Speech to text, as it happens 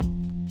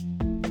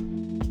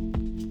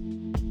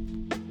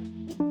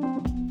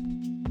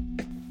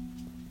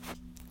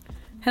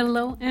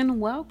Hello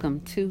and welcome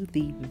to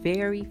the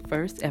very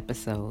first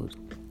episode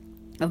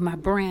of my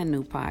brand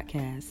new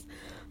podcast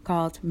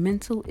called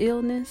Mental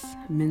Illness,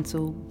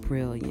 Mental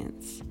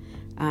Brilliance.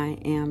 I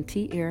am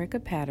T. Erica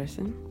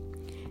Patterson,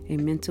 a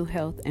mental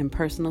health and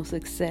personal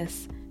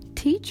success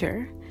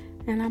teacher,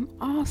 and I'm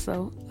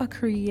also a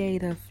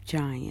creative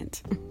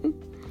giant.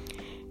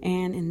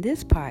 And in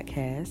this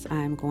podcast,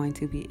 I'm going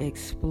to be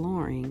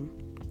exploring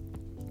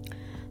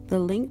the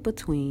link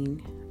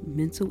between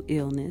mental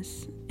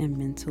illness and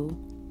mental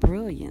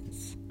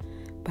brilliance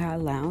by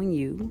allowing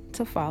you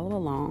to follow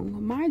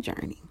along my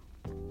journey.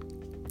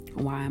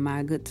 Why am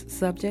I a good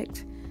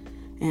subject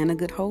and a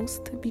good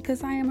host?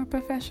 Because I am a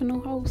professional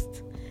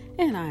host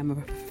and I am a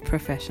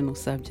professional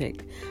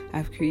subject.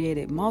 I've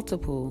created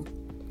multiple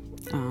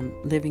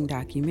living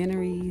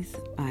documentaries.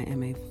 I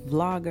am a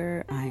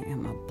vlogger. I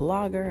am a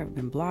blogger. I've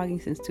been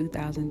blogging since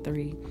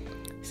 2003.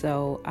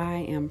 So I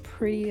am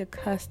pretty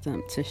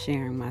accustomed to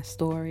sharing my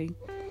story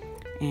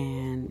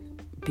and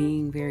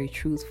being very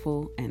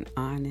truthful and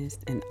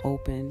honest and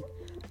open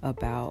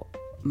about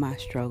my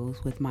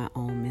struggles with my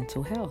own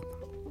mental health.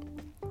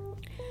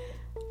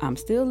 I'm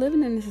still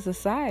living in this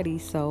society,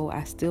 so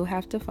I still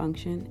have to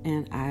function,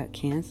 and I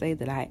can say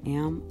that I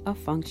am a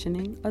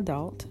functioning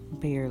adult,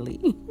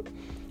 barely,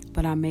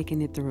 but I'm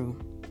making it through.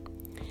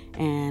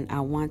 And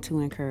I want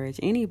to encourage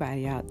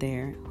anybody out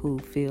there who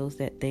feels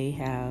that they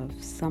have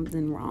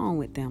something wrong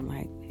with them,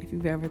 like if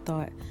you've ever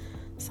thought,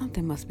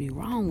 something must be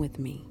wrong with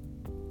me.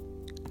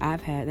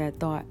 I've had that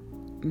thought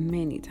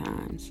many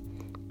times.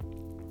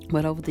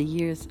 But over the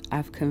years,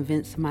 I've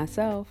convinced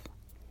myself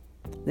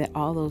that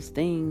all those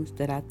things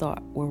that I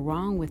thought were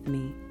wrong with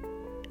me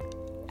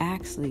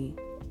actually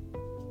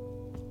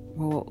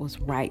were what was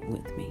right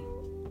with me.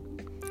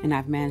 And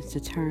I've managed to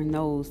turn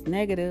those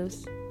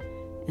negatives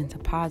into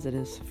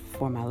positives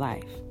for my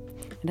life.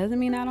 It doesn't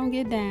mean I don't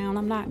get down.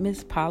 I'm not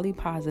Miss Polly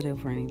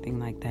Positive or anything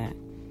like that.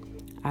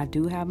 I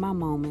do have my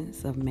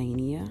moments of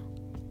mania.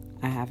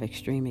 I have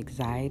extreme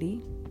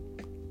anxiety.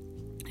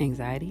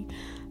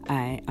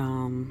 I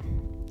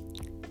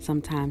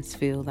sometimes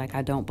feel like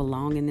I don't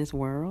belong in this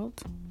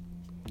world.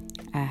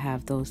 I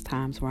have those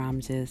times where I'm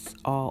just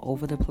all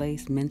over the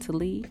place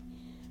mentally,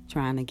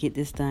 trying to get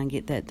this done,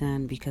 get that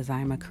done, because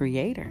I'm a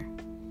creator.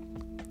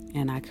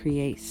 And I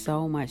create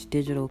so much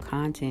digital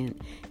content,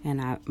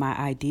 and my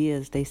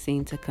ideas, they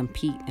seem to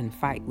compete and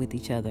fight with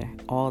each other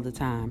all the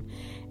time.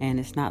 And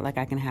it's not like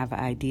I can have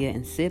an idea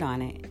and sit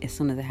on it. As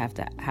soon as I have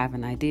to have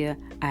an idea,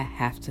 I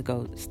have to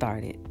go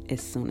start it as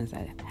soon as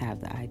I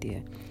have the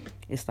idea.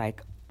 It's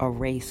like a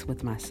race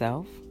with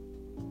myself.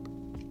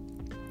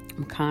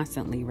 I'm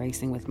constantly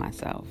racing with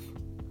myself.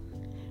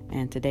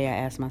 And today I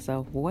asked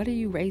myself, what are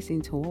you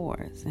racing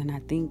towards? And I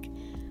think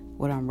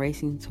what I'm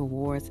racing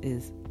towards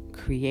is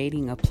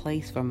creating a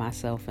place for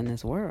myself in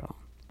this world.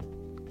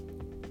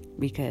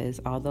 Because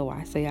although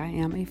I say I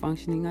am a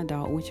functioning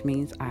adult, which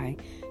means I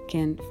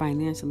can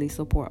financially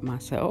support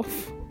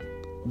myself,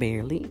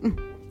 barely,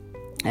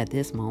 at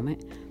this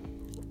moment,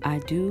 I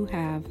do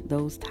have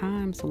those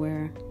times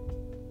where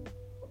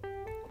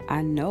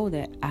I know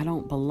that I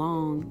don't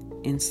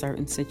belong in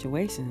certain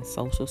situations,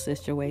 social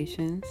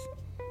situations,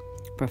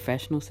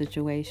 professional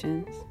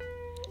situations.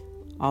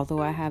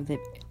 Although I have the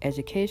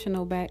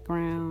educational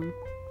background,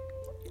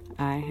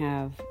 I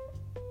have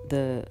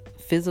the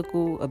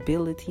physical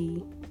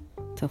ability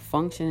to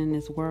function in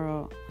this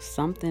world,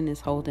 something is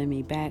holding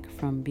me back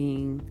from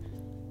being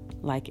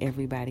like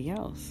everybody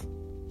else.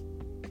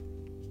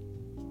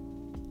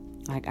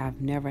 Like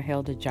I've never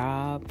held a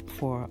job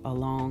for a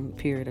long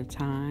period of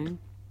time.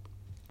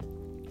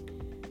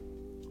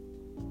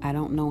 I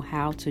don't know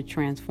how to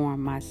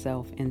transform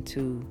myself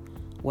into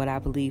what I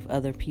believe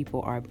other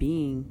people are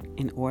being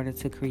in order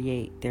to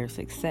create their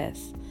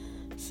success.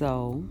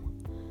 So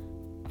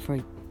for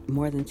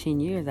more than 10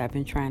 years, I've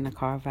been trying to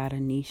carve out a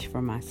niche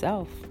for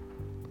myself.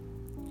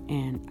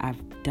 And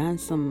I've done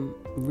some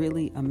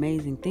really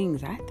amazing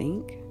things, I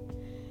think.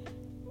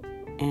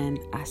 And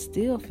I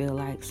still feel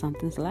like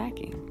something's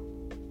lacking.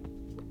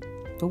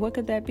 But what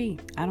could that be?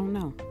 I don't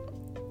know.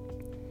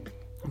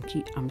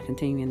 I'm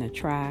continuing to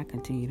try,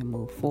 continue to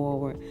move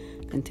forward,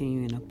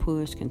 continuing to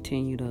push,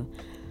 continue to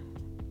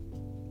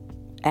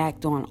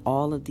act on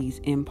all of these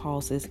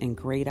impulses and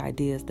great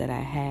ideas that I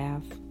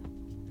have,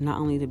 not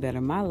only to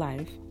better my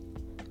life,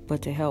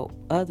 but to help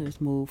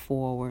others move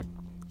forward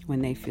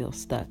when they feel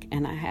stuck.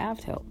 And I have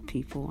helped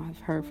people. I've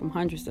heard from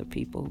hundreds of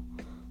people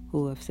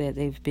who have said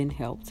they've been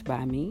helped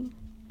by me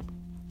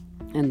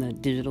and the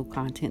digital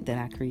content that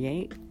I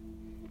create.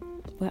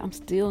 But I'm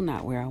still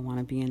not where I want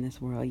to be in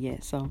this world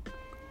yet. So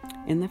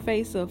in the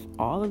face of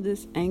all of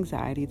this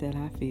anxiety that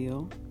I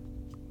feel,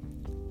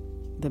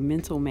 the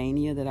mental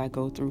mania that I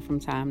go through from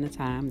time to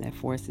time that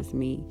forces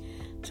me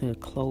to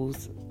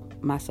close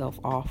myself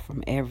off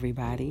from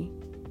everybody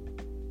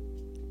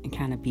and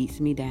kind of beats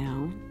me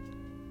down,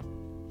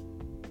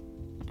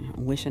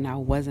 wishing I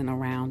wasn't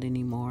around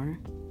anymore,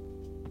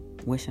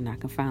 wishing I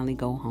could finally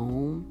go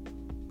home,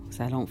 because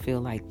I don't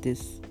feel like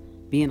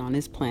being on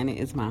this planet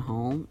is my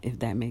home, if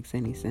that makes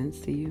any sense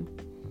to you.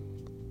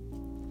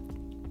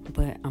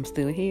 But I'm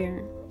still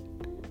here.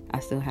 I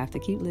still have to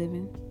keep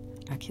living.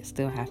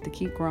 Still have to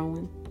keep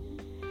growing.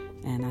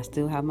 And I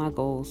still have my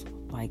goals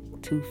like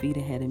 2 feet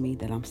ahead of me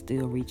that I'm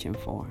still reaching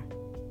for.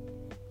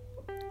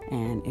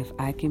 And if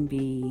I can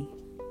be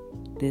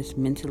this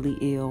mentally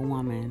ill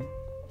woman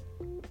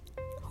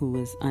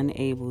who is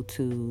unable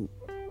to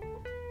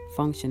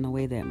function the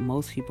way that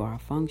most people are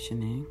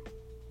functioning,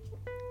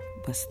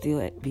 but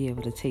still be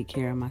able to take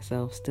care of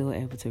myself, still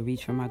able to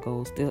reach for my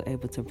goals, still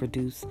able to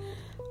produce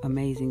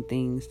amazing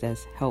things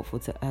that's helpful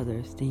to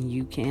others, then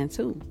you can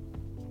too.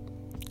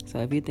 So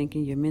if you're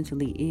thinking you're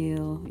mentally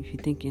ill, if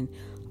you're thinking,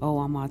 oh,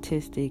 I'm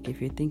autistic,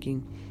 if you're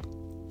thinking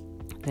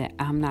that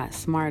I'm not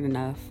smart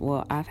enough,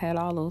 well, I've had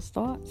all those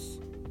thoughts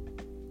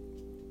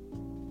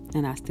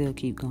and I still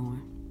keep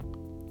going.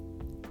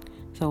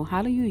 So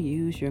how do you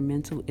use your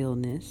mental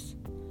illness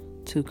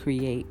to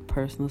create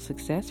personal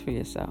success for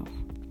yourself?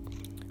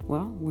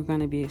 Well, we're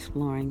going to be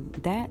exploring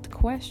that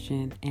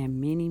question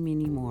and many,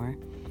 many more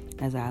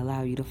as I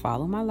allow you to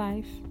follow my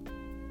life.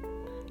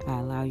 I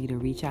allow you to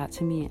reach out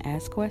to me and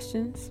ask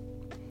questions.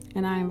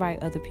 And I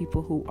invite other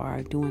people who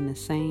are doing the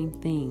same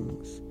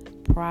things,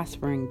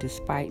 prospering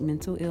despite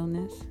mental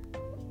illness.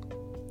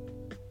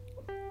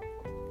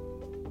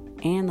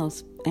 And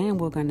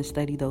we're going to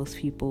study those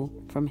people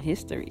from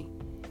history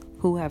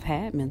who have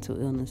had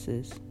mental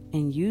illnesses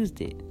and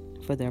used it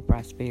for their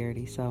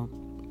prosperity. So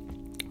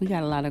we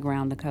got a lot of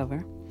ground to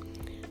cover.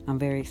 I'm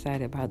very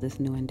excited about this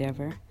new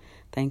endeavor.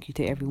 Thank you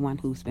to everyone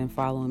who's been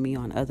following me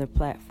on other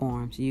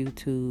platforms,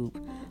 YouTube,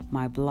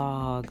 my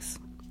blogs,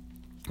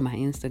 my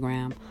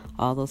Instagram,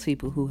 all those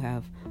people who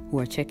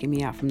are checking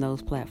me out from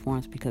those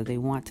platforms because they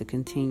want to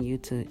continue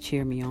to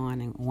cheer me on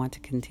and want to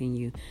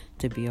continue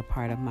to be a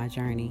part of my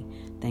journey.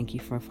 Thank you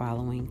for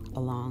following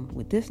along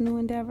with this new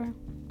endeavor.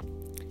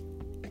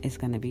 It's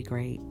going to be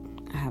great.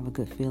 I have a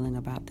good feeling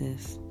about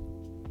this.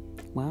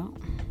 Well,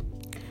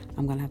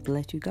 I'm going to have to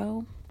let you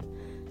go,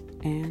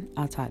 and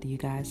I'll talk to you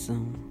guys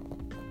soon.